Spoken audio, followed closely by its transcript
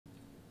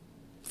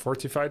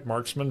Fortified,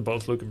 Marksman,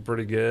 both looking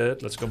pretty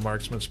good. Let's go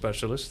Marksman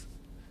Specialist.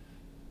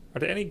 Are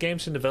there any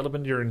games in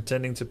development you're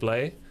intending to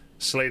play?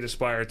 Slay the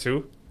Spire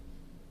 2.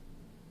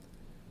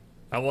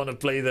 I want to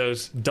play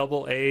those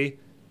AA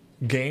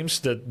games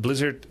that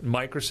Blizzard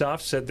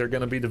Microsoft said they're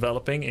going to be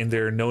developing in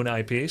their known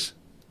IPs.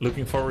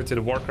 Looking forward to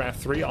the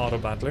Warcraft 3 Auto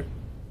Battler.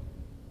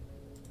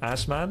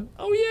 Assman?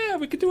 Oh yeah,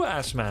 we could do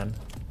Assman.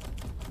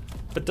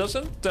 But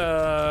doesn't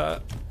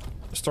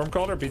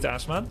Stormcaller beat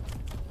Assman?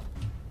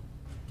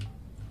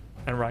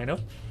 And Rhino?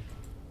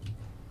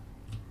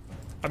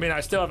 I mean,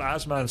 I still have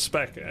Assman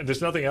spec, and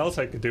there's nothing else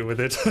I could do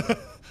with it.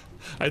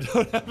 I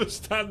don't have a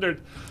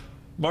standard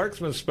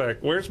marksman spec.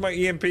 Where's my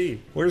EMP?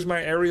 Where's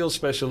my aerial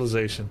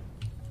specialization?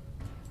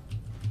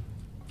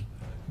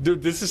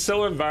 Dude, this is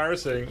so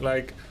embarrassing.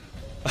 Like,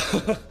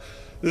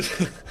 it's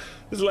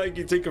like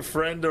you take a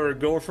friend or a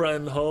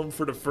girlfriend home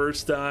for the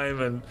first time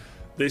and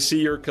they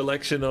see your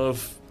collection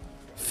of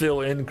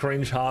fill-in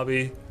cringe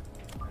hobby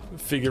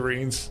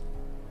figurines.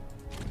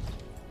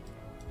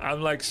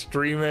 I'm like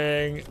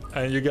streaming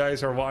and you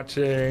guys are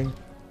watching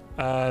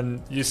and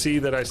you see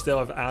that I still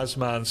have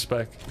Assman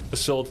spec,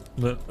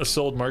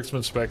 assault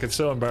marksman spec. It's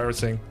so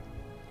embarrassing.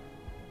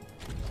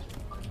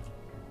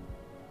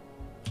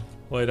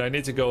 Wait, I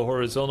need to go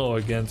horizontal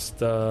against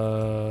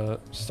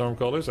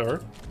Stormcallers,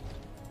 or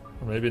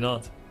maybe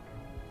not.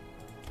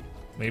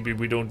 Maybe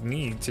we don't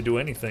need to do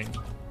anything.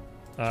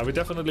 We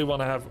definitely want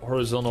to have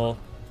horizontal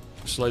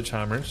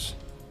sledgehammers.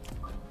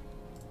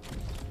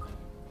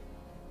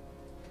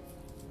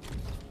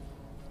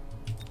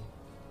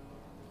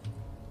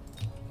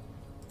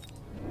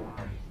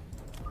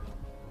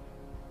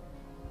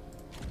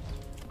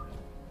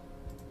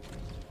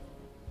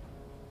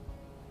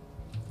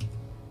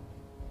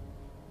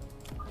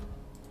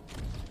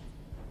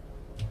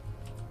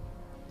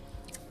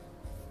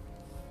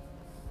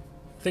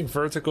 I think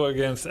vertical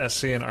against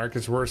SC and Arc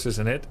is worse,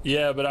 isn't it?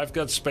 Yeah, but I've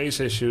got space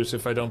issues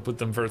if I don't put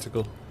them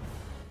vertical.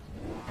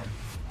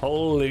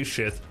 Holy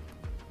shit.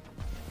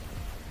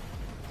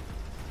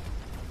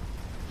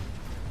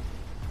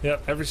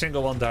 Yep, every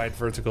single one died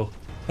vertical.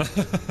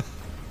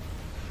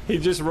 He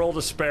just rolled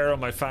a spare on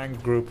my fang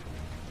group.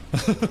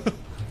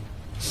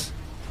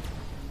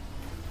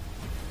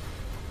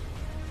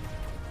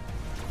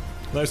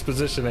 Nice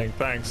positioning,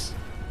 thanks.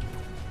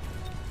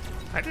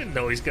 I didn't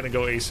know he's gonna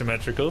go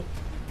asymmetrical.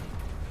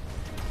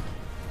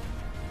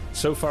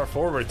 So far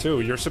forward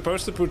too. You're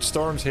supposed to put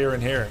storms here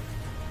and here.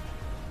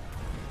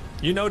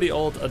 You know the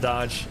old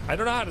adage. I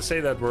don't know how to say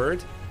that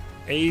word.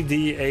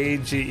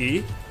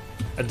 A-D-A-G-E.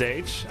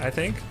 Adage, I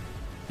think.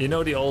 You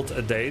know the old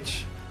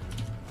adage.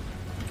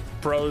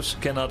 Pros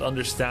cannot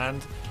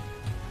understand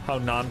how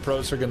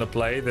non-pros are gonna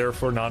play,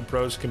 therefore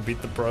non-pros can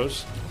beat the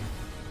pros.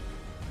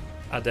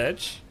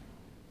 Adage?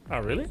 Oh,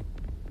 really?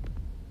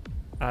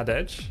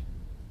 Adage?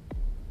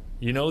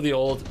 You know the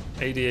old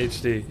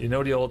ADHD. You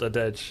know the old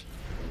adage.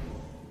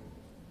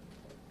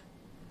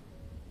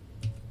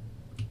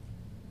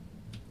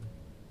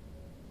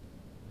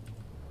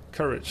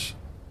 Courage.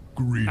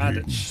 Greetings,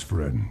 Adage.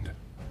 friend.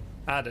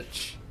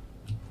 Adage.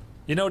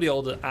 You know the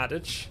old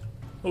adage?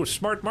 Oh,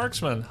 smart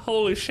marksman.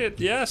 Holy shit,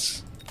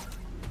 yes.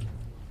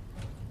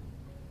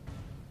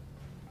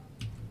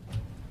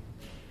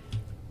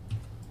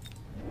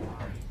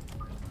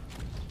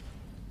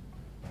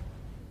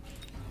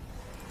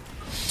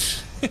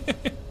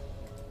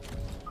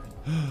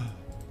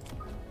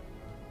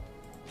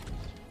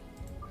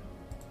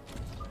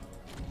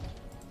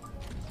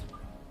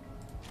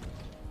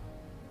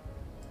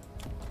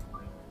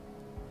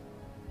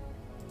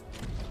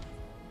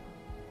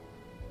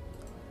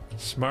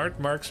 Smart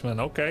marksman.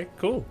 Okay,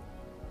 cool.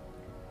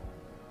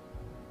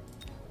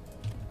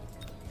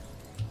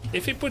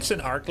 If he puts an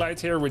Arclight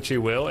here, which he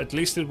will, at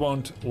least it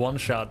won't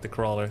one-shot the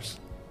crawlers.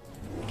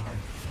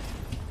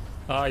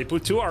 Ah, he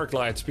put 2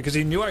 Arclights because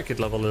he knew I could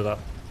level it up.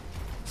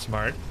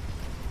 Smart.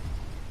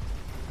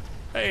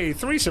 Hey,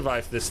 3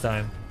 survived this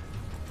time.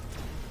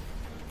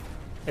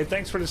 Hey,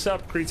 thanks for the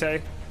sub,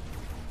 Krite.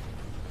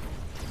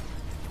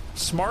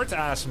 Smart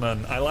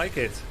assman. I like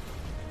it.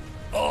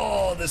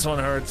 Oh, this one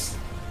hurts.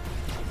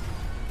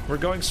 We're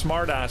going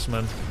smart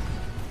assman.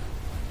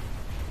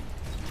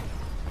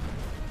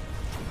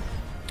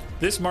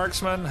 This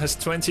marksman has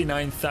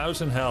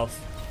 29,000 health.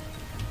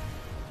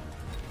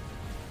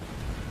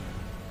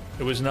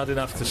 It was not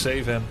enough to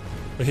save him.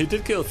 But he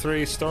did kill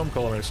 3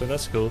 Stormcallers, so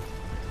that's cool.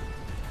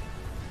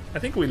 I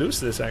think we lose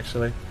this,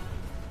 actually.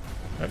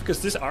 Right,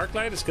 because this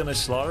Arclight is gonna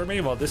slaughter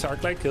me while this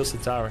Arclight kills the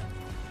tower.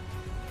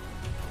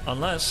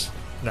 Unless...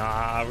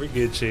 Nah, we're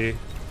Gucci.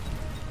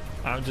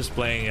 I'm just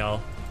playing, y'all.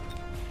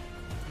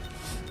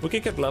 We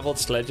can get leveled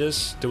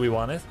sledges. Do we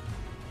want it?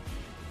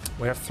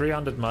 We have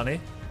 300 money.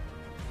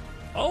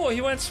 Oh, he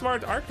went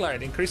smart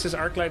Arclight. Increases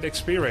Arclight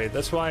XP rate.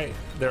 That's why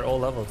they're all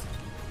leveled.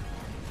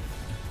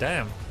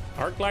 Damn.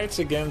 Arclights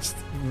against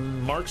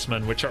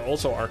marksmen, which are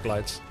also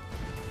Arclights.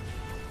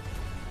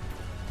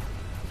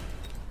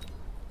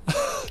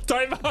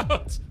 Time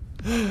out!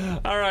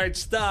 Alright,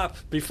 stop.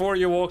 Before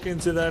you walk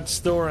into that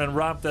store and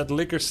rob that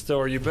liquor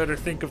store, you better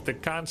think of the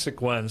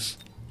consequence.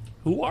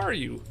 Who are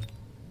you?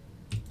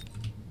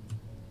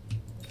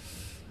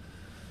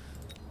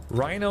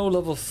 Rhino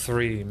level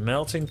 3,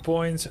 Melting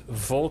Point,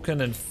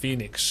 Vulcan and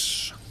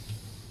Phoenix.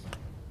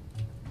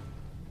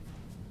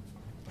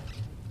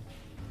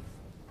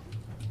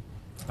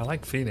 I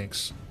like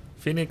Phoenix.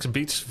 Phoenix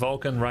beats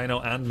Vulcan,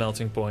 Rhino and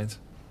Melting Point.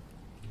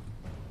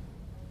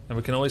 And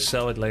we can always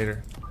sell it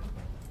later.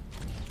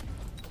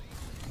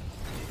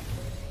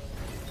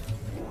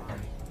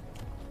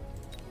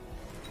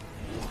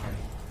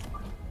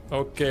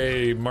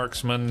 Okay,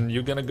 marksman,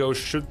 you're gonna go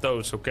shoot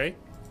those, okay?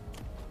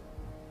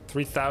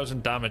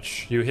 3,000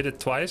 damage. You hit it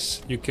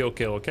twice, you kill,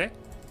 okay?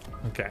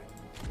 Okay.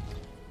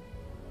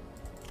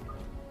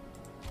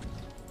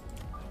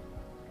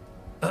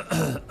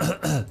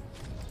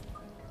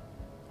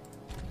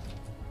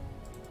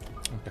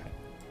 Okay.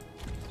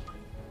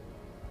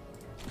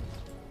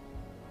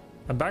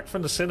 I'm back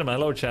from the cinema.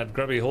 Hello, chat.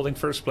 Grubby, holding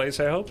first place,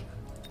 I hope?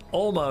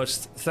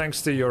 Almost,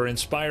 thanks to your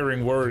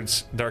inspiring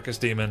words,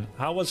 Darkest Demon.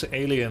 How was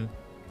Alien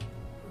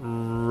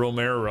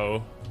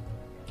Romero?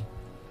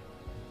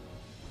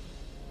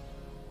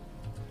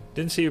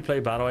 Didn't see you play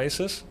Battle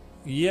Aces?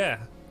 Yeah.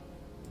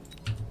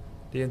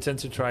 Do you intend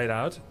to try it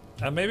out?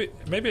 Maybe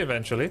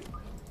eventually.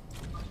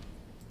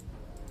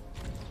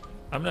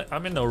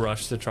 I'm in no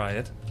rush to try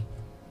it.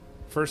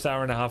 First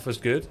hour and a half was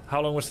good.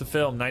 How long was the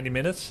film? 90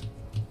 minutes?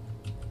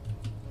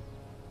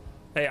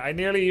 Hey, I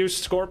nearly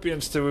used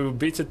Scorpions to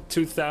beat a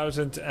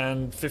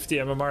 2050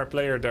 MMR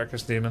player,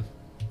 Darkest Demon.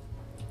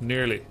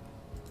 Nearly.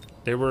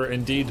 They were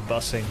indeed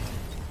bussing.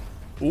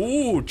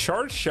 Ooh,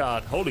 charge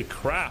shot. Holy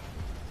crap.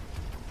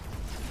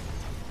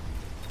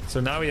 So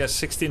now he has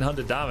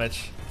 1600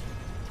 damage.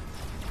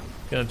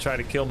 Gonna try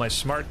to kill my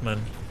Smartman.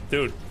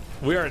 Dude,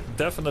 we are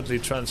definitely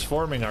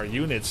transforming our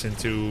units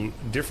into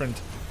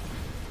different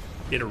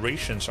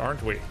iterations,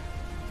 aren't we?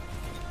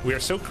 We are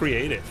so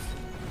creative.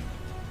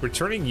 We're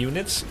turning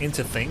units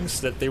into things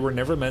that they were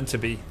never meant to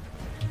be.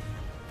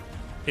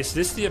 Is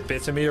this the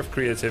epitome of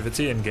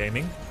creativity in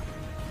gaming?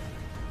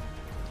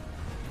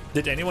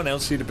 Did anyone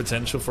else see the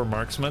potential for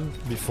Marksman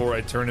before I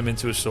turned him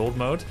into Assault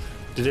mode?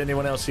 Did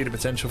anyone else see the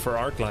potential for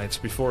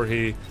Arclights before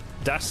he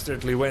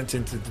dastardly went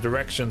into the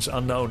directions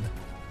unknown?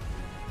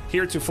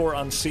 Heretofore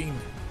unseen.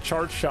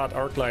 Charge shot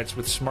Arclights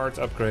with smart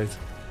upgrade.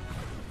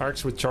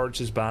 Arcs with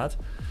charge is bad.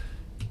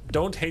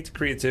 Don't hate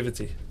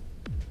creativity.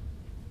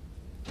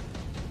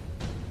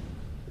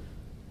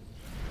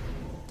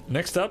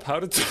 Next up, how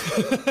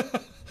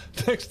to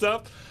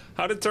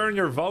how to turn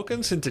your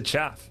Vulcans into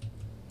chaff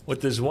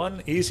with this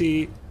one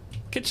easy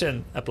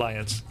kitchen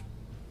appliance.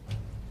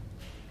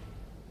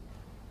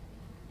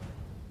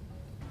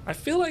 I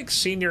feel like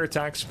Senior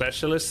Attack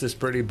Specialist is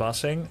pretty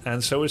bussing,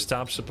 and so is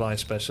Top Supply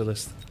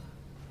Specialist.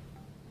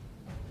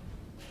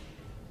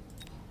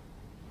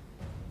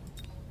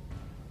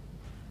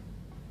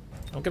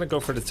 I'm gonna go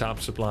for the Top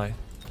Supply.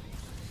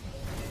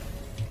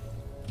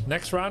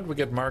 Next round we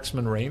get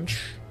Marksman Range.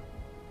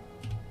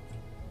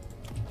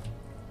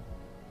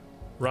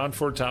 Round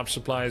 4 Top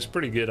Supply is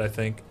pretty good, I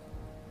think.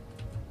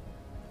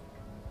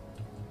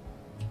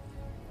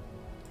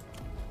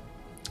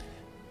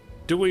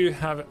 Do we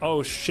have...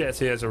 Oh shit,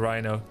 he has a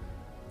Rhino.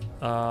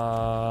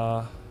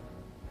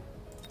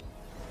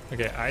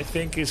 Okay, I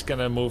think he's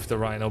gonna move the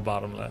Rhino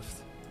bottom left.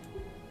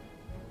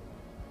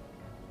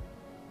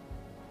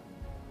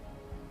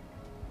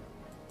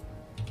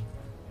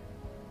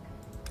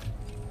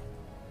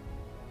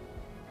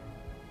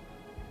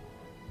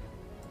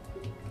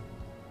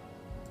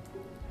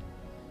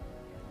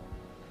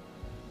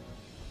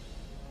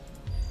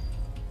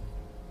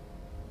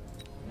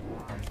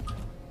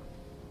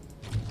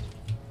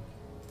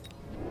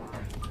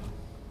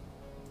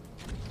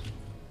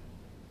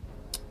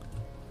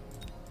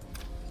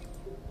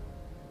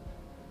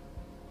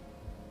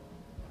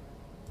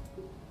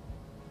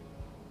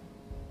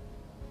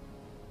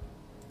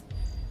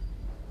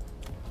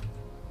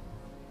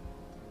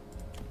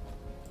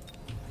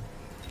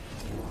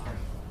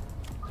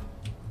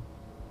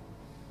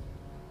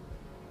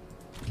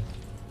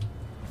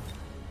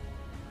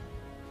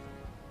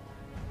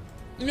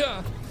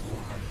 Yeah.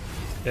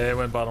 Yeah, it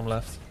went bottom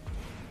left.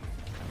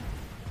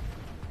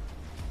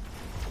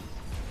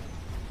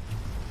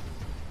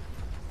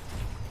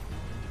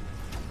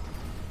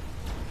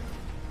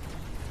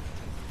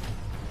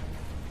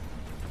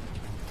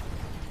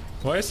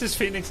 Why is this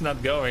Phoenix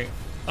not going?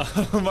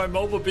 My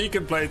mobile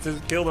beacon plate to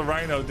kill the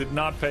Rhino did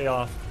not pay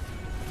off.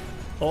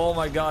 Oh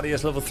my god, he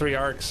has level 3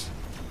 arcs.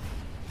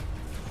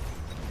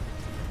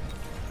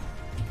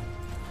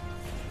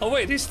 Oh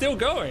wait, he's still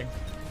going.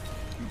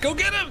 Go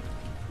get him!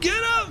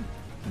 Get him!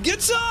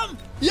 Get some!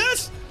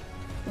 Yes!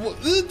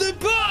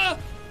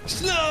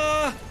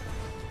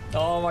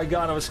 Oh my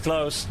god, I was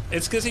close.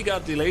 It's because he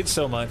got delayed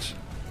so much.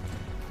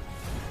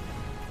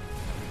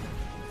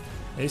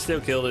 He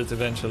still killed it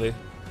eventually.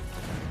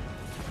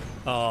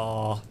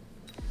 Oh.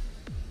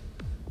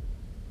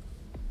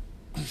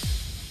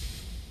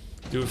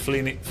 Do a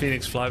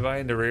Phoenix flyby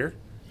in the rear.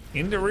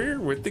 In the rear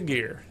with the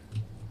gear.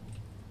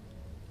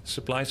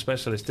 Supply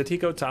specialist. Did he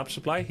go top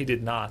supply? He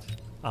did not.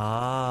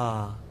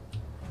 Ah.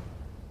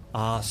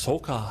 Ah,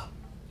 Soka.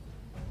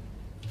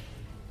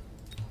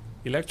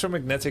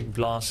 Electromagnetic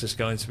blast is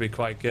going to be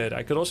quite good.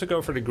 I could also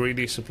go for the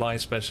greedy supply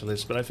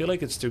specialist, but I feel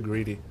like it's too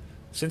greedy.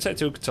 Since I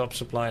took top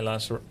supply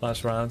last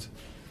round.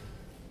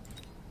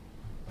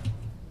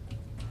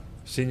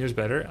 Senior's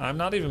better. I'm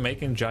not even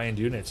making giant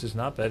units. It's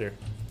not better.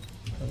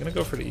 I'm gonna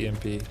go for the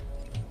EMP.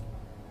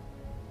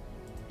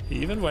 He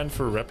even went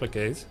for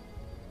replicate.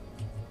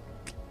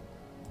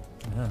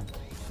 Yeah.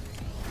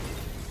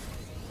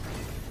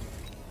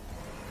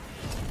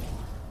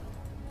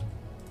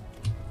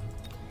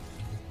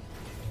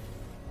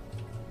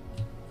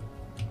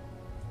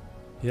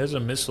 He has a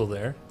missile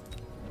there.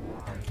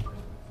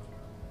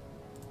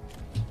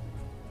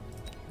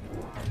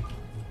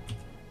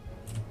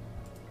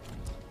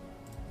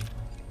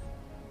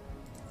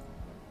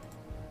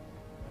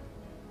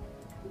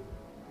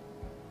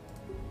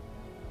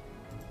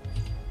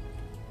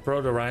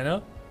 Bro, the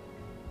Rhino?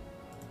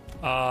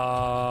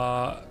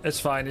 It's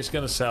fine. He's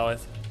gonna sell it.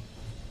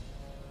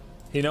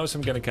 He knows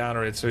I'm gonna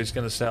counter it, so he's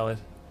gonna sell it.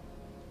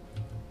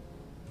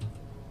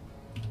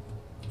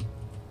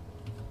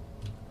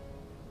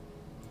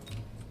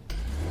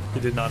 He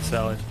did not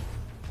sell it.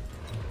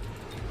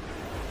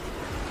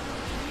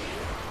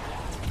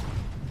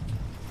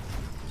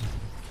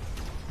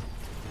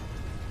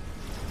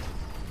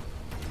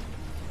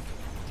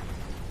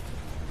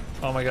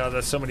 Oh my god,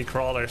 there's so many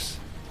crawlers.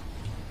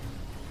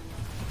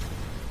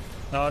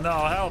 Oh no,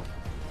 help!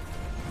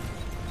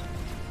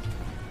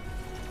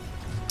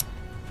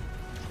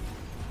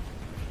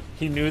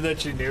 He knew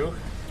that you knew?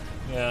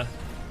 Yeah.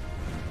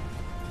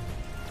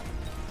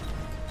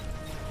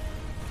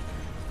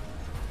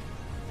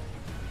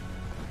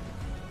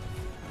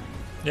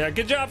 Yeah,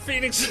 good job,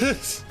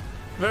 Phoenix.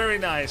 Very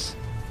nice.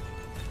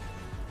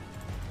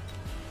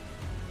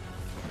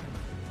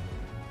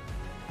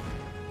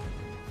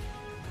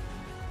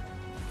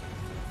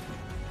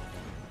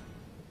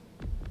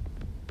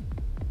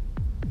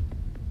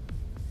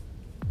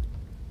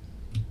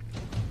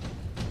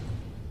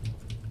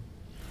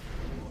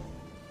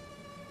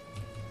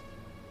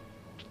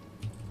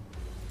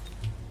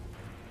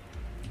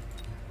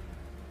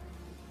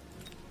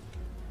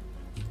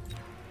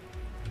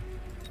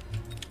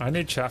 I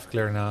need chaff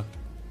clear now.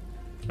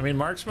 I mean,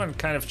 marksman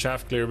kind of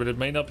chaff clear, but it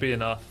may not be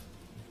enough.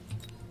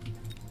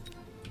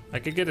 I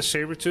could get a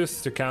saber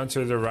tooth to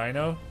counter the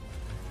rhino.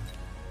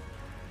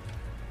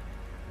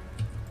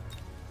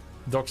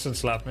 Doxon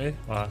slapped me.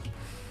 Wow.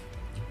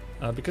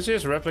 Because he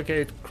has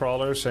replicate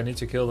crawlers, I need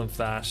to kill them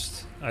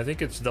fast. I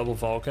think it's double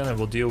Vulcan, and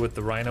we'll deal with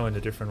the rhino in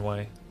a different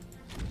way.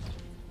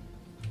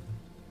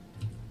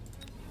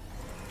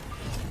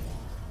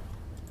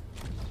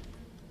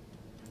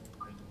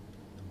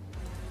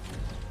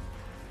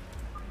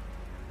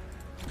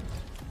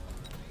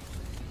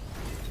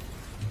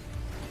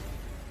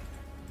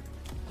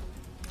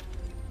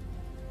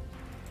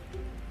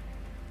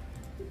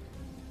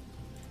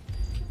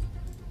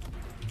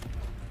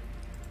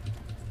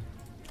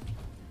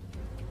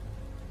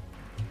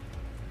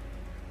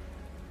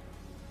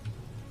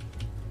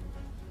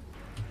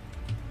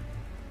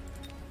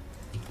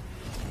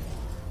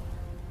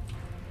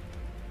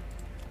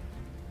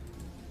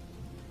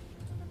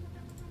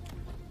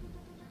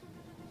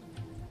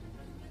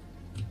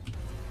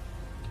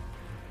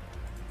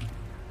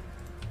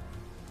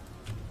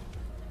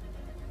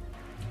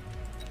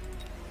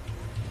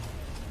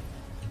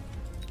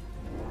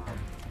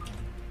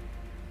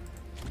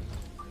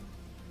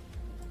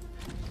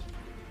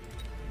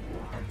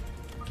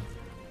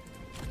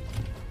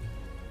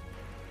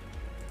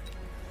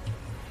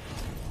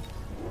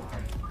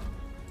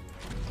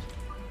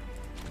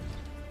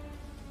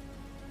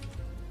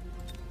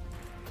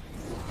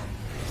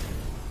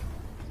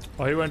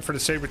 Oh, he went for the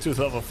Sabertooth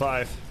level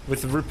 5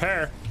 with the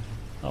repair.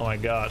 Oh my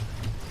god.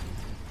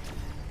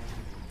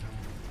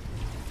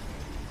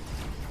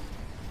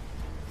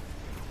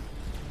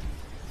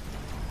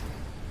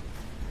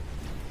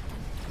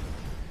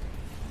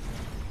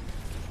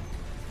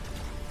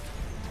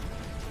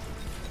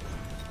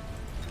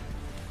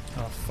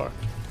 Oh fuck.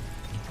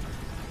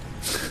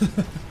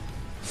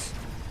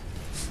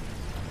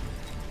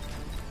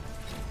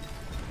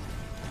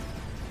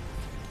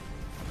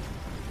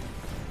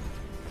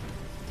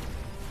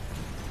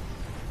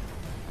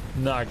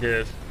 Not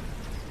good.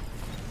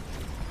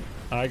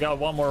 I got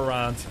one more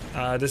round.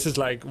 This is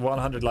like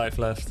 100 life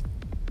left.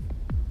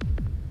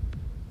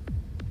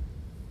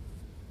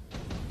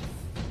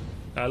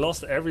 I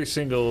lost every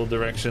single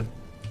direction.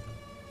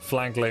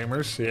 Flank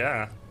lamers,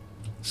 yeah.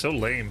 So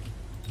lame.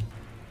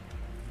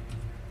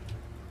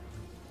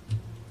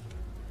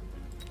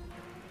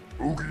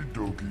 Okie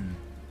dokie.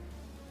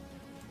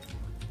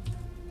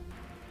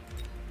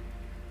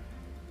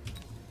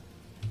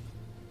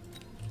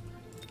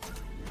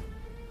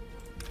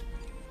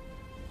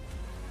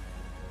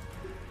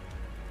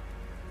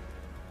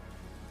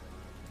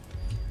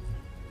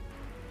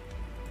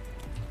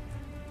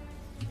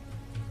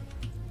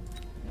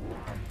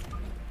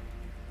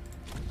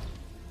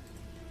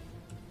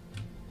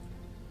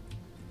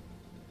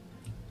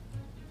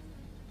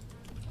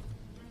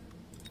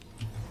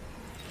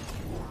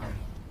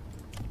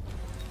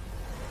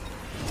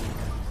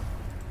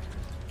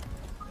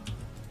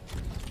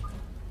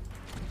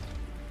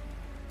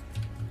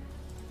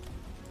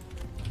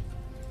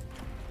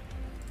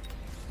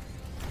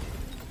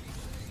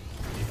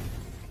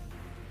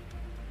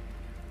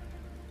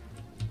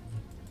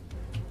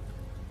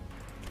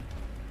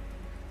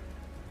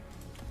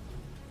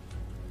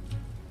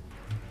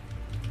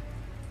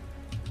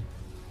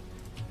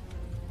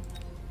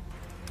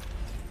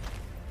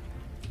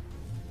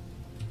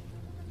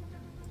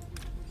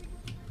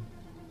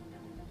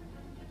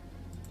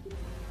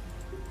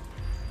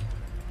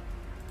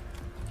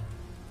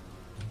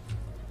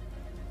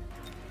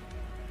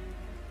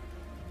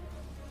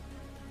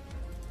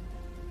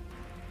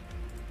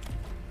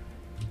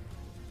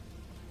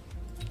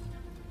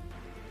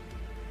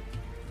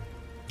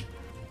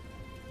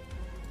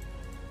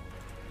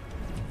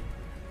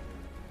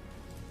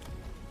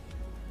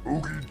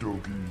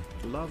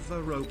 dokie. Love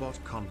the robot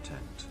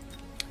content.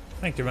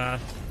 Thank you, man.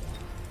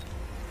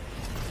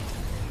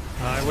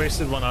 I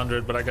wasted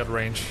 100, but I got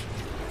range.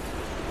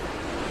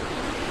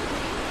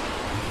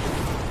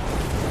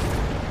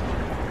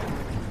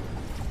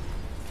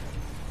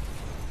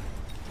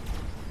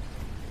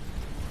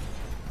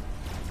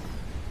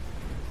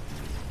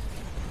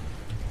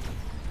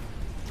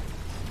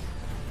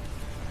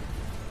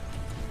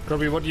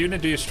 Groby, what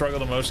unit do you struggle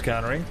the most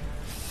countering?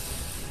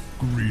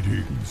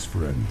 Greetings,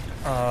 friend.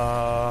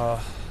 I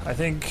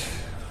think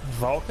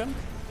Vulcan,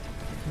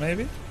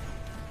 maybe?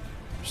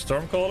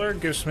 Stormcaller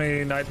gives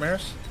me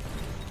nightmares.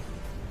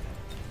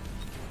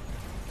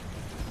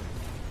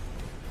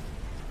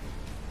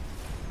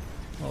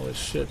 Holy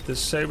shit, this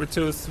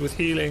Sabertooth with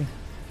healing.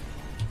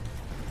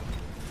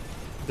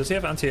 Does he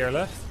have anti-air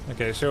left?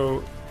 Okay,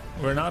 so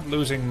we're not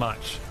losing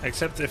much,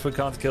 except if we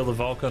can't kill the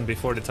Vulcan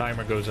before the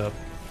timer goes up.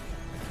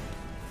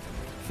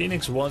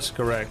 Phoenix was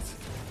correct.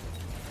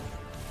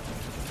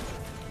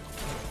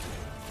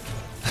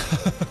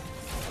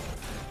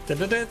 We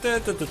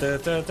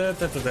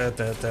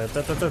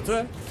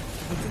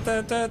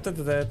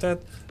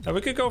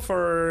could go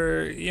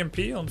for EMP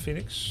on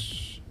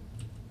Phoenix.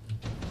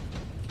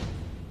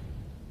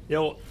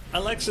 Yo,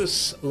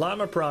 Alexis,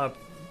 Lama Prop,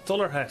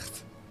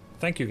 Tollerhecht.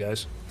 Thank you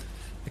guys.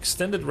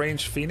 Extended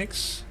range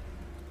Phoenix.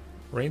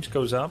 Range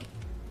goes up.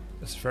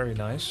 That's very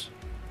nice.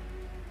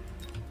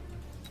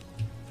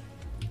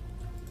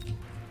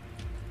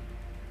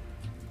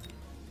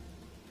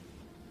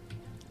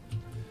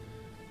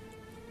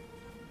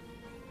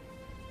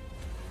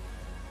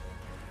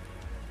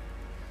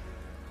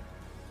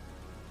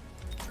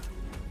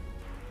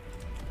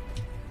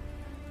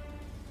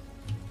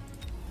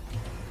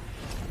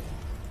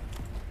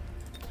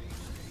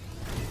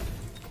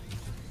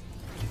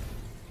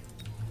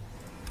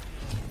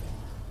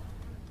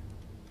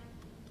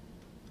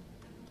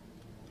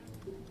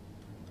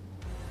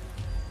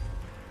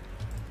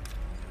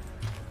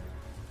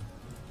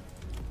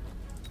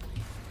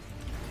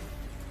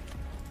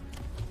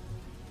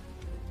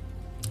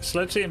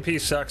 Sledge EMP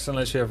sucks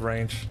unless you have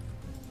range.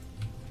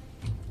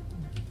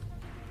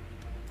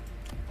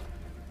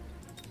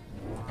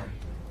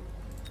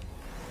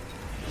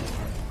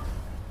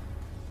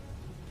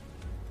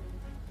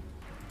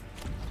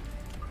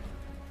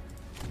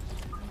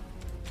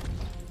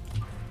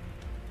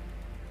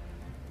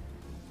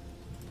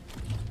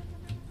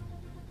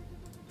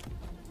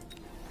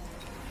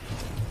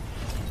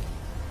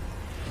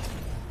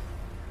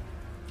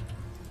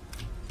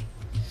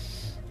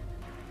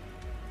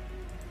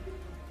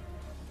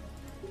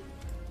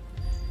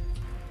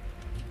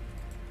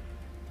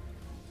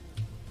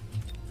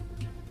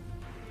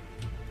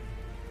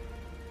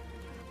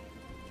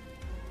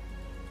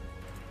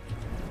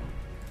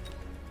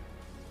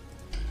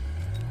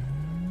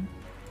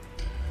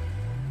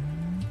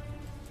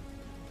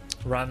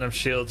 Random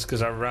shields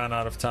because I ran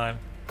out of time.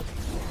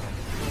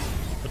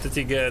 What did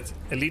he get?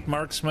 Elite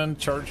marksman,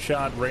 charge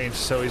shot, range.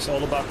 So he's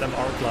all about them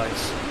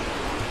Arclights.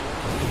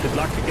 Good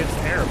luck against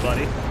air,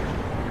 buddy.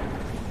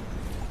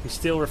 He's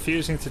still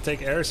refusing to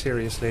take air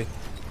seriously.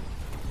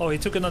 Oh, he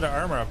took another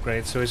armor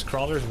upgrade, so his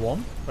crawlers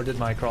won? Or did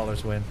my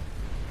crawlers win?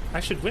 I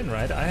should win,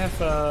 right? I have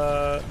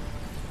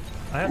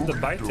the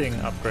biting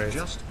upgrade.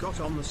 Just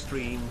got on the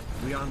stream.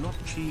 We are not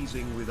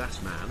cheesing with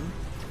that man.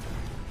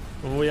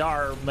 We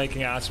are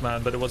making ass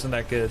man, but it wasn't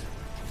that good.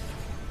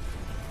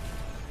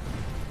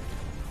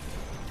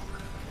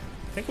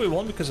 I think we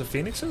won because of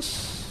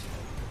Phoenixes.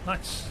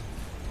 Nice.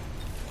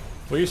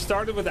 We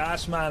started with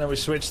ass man and we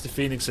switched to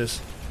Phoenixes.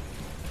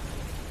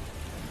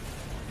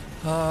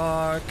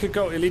 It could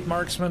go elite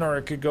marksman or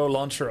it could go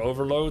launcher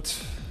overload.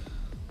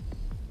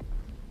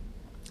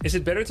 Is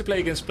it better to play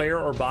against player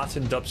or bot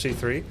in Dub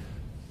C3?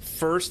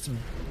 First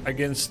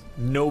against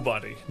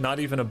nobody, not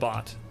even a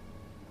bot.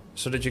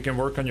 So that you can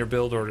work on your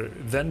build order.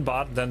 Then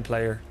bot, then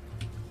player.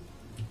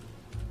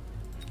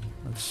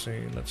 Let's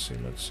see.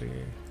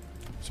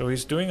 So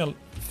he's doing a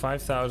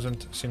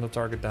 5,000 single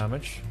target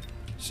damage.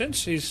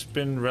 Since he's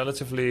been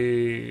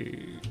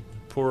relatively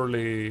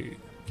poorly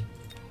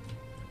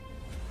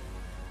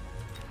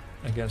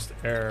against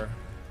air,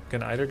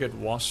 can either get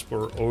Wasp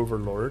or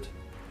Overlord.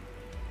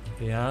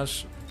 He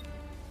has...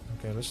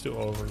 Okay, let's do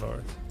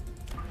Overlord.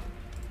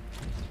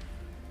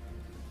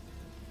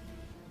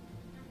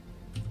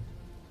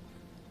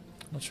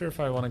 Not sure if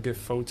I want to give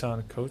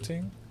Photon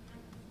coating.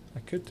 I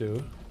could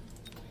do.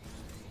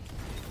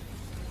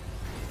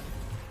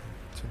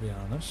 To be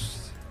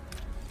honest.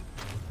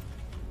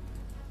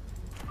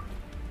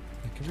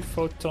 It can be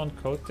Photon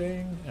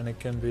coating and it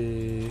can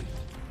be...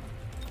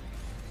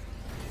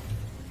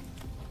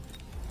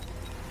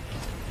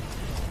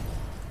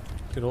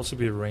 Could also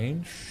be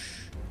range.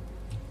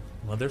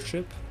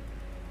 Mothership.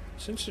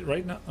 Since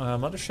right now...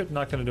 Mothership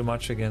not going to do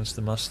much against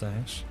the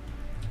Mustangs.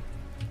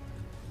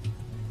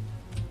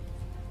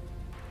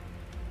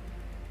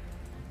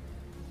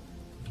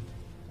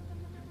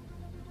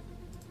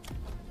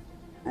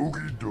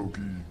 Okie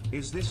dokie.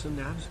 Is this an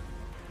ad?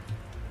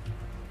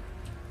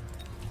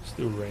 Let's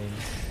do range.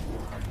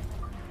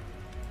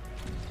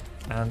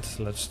 And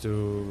let's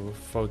do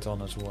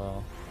Photon as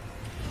well.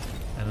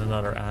 And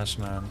another Ass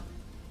Man.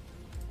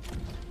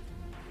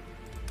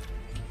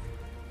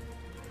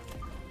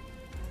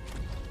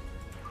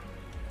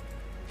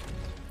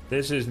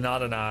 This is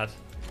not an ad.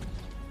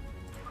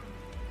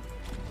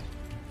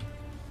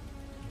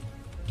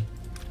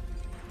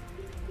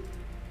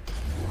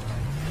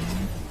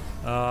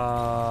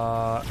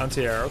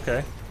 Anti-air,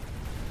 okay.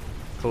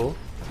 Cool.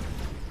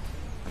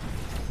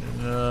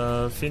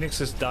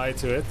 Phoenixes die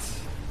to it.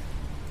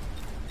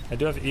 I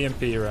do have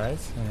EMP, right?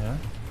 Yeah.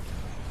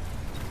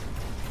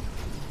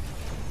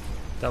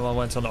 That one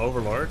went on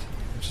Overlord,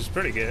 which is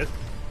pretty good.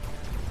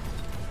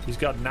 He's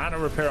got nano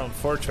repair on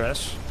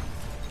Fortress,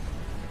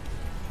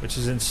 which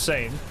is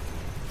insane.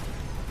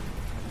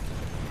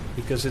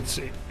 Because it's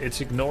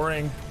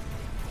ignoring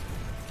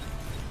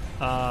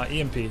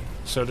EMP.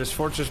 So this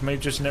Fortress may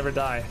just never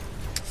die.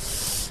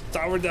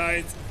 Tower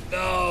died.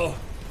 No.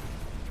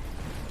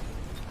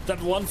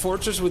 That one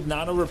Fortress with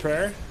nano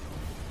repair.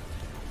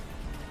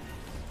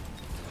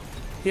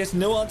 He has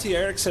no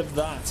anti-air except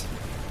that.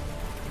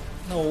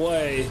 No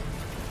way.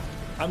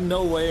 I'm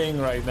no weighing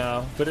right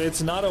now, but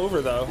it's not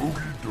over though.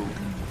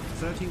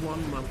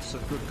 31 months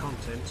of good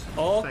content.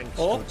 Oh, Thanks,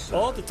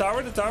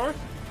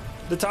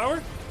 the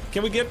tower.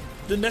 Can we get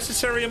the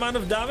necessary amount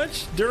of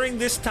damage during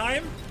this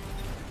time?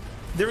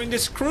 During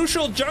this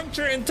crucial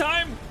juncture in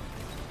time?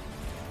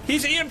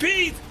 He's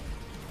EMP'd!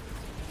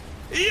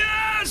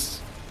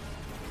 Yes!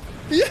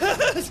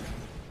 Yes!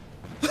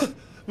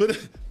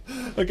 But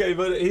okay,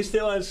 but he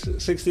still has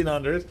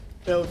 1600.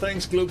 Oh,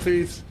 thanks,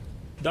 Gloopfeet.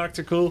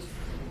 Dr. Cool.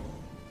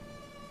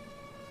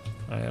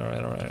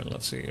 Alright.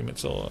 Let's see.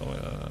 It's all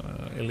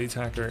elite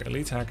hacker.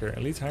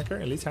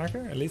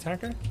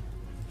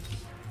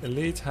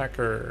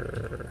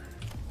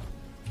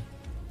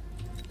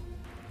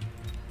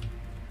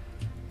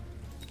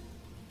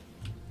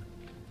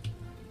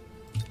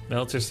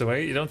 Melt is the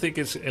way. You don't think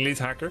it's elite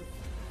hacker?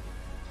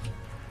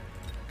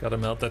 Gotta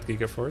melt that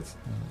Gigafort.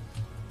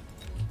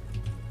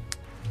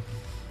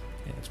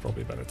 Yeah, it's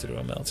probably better to do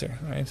a melt here,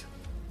 right?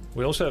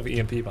 We also have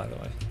EMP, by the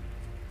way.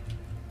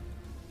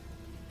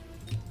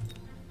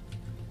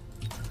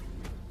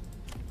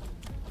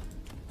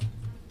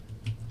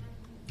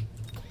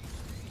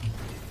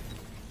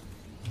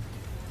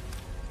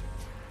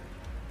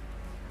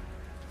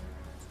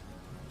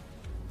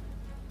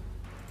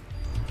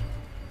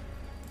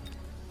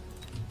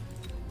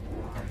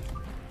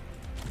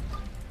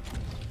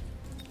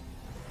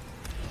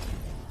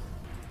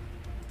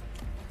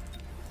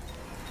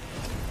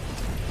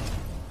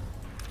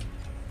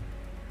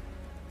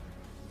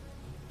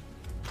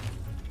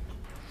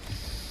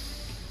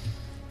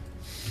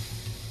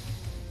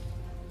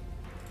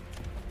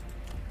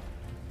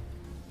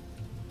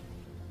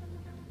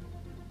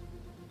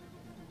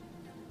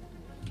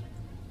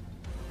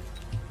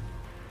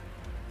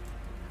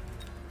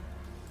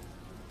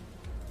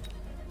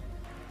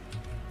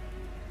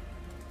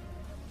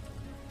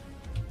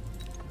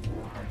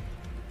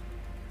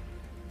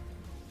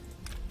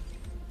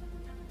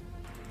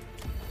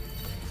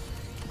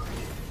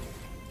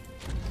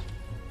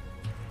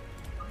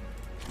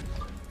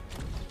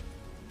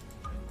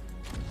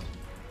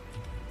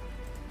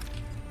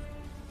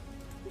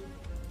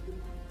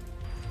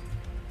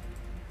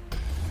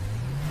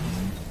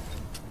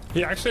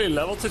 He actually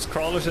leveled his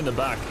crawlers in the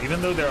back,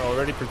 even though they're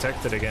already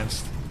protected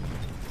against.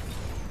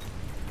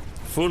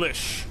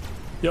 Foolish.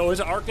 Yo,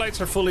 his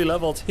Arclights are fully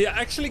leveled. He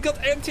actually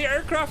got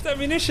anti-aircraft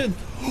ammunition.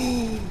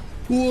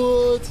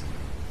 What?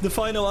 The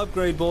final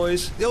upgrade,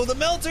 boys. Yo, the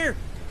melter!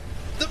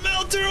 The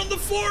melter on the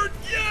fort!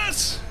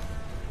 Yes!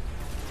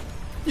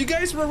 You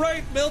guys were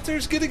right.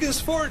 Melter's getting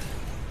his fort.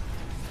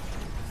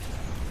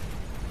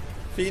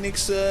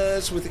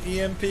 Phoenixes with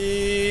EMP.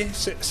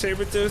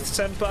 Sabertooth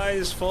Senpai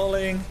is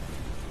falling.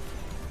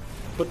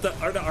 But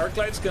are the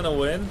Arclights gonna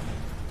win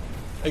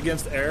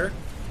against air?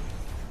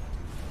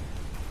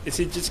 Is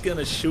he just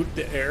gonna shoot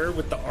the air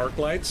with the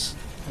Arclights?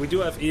 We do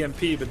have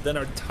EMP, but then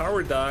our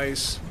tower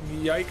dies.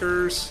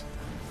 Yikers.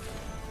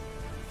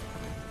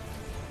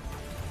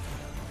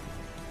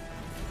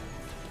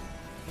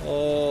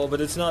 Oh,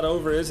 but it's not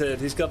over, is it?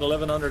 He's got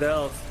 1100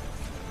 health.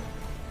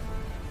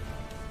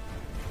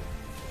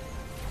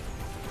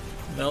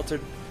 Melter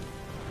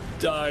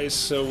dies,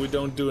 so we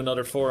don't do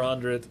another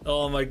 400.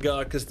 Oh my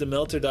god, because the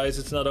melter dies,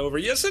 it's not over.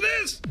 Yes, it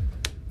is!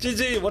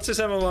 GG, what's his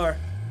MMR?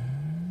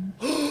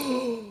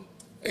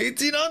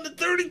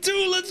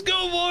 1832, let's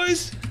go,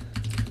 boys!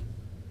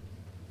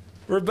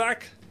 We're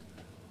back.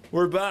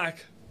 We're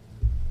back.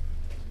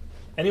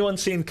 Anyone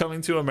seen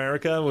Coming to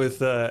America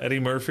with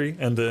Eddie Murphy?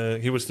 And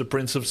he was the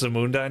Prince of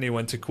Zamunda and he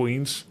went to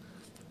Queens.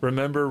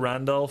 Remember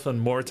Randolph and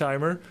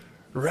Mortimer?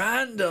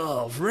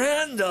 Randolph!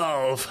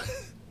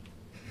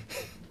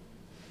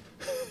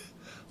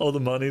 All the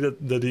money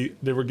that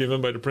they were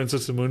given by the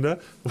Princess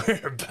Zamunda.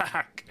 We're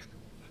back.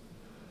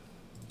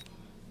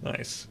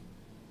 Nice.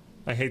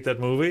 I hate that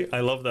movie.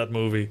 I love that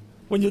movie.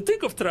 When you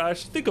think of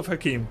trash, think of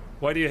Hakim.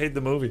 Why do you hate the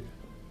movie?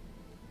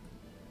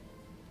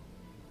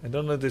 I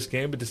don't know this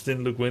game, but this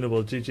didn't look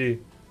winnable.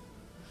 GG.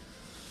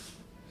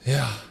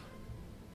 Yeah.